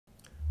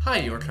Hi,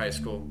 York High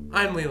School.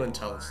 I'm Leland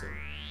Tellison.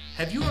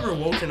 Have you ever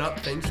woken up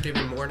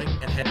Thanksgiving morning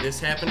and had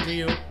this happen to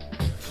you?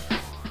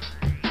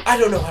 I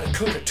don't know how to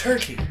cook a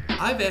turkey.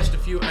 I've asked a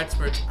few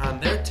experts on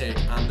their take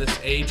on this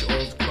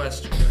age-old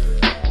question.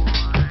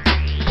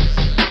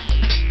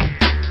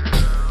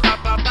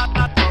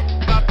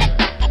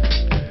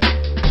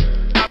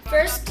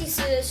 First, you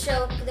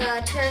soak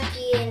the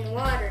turkey in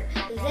water.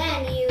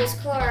 Then you use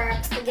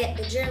Clorox to get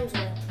the germs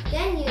away.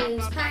 Then you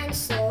use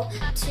Pine-Sol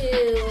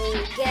to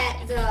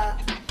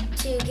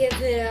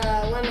give it a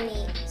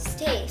lemony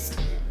taste.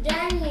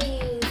 Then you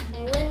use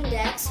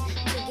Windex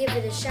to give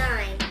it a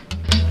shine.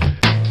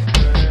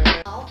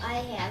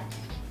 I have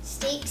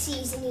steak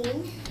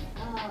seasoning,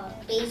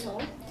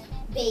 basil,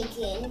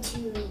 bacon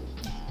to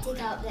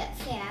take out that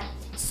fat,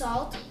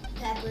 salt,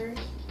 pepper,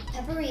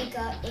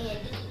 paprika, and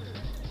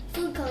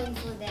food coloring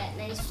for that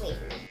nice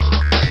flavor.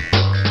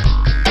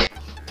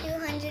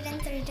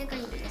 230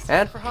 degrees.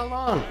 And for how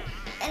long?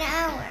 An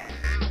hour.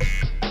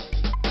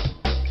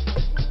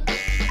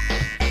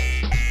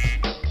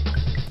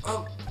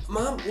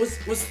 Mom, was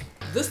this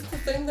the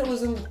thing that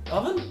was in the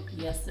oven?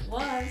 Yes, it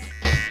was.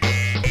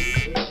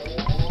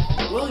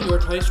 Well,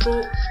 York High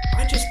School,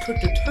 I just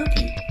cooked a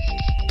turkey.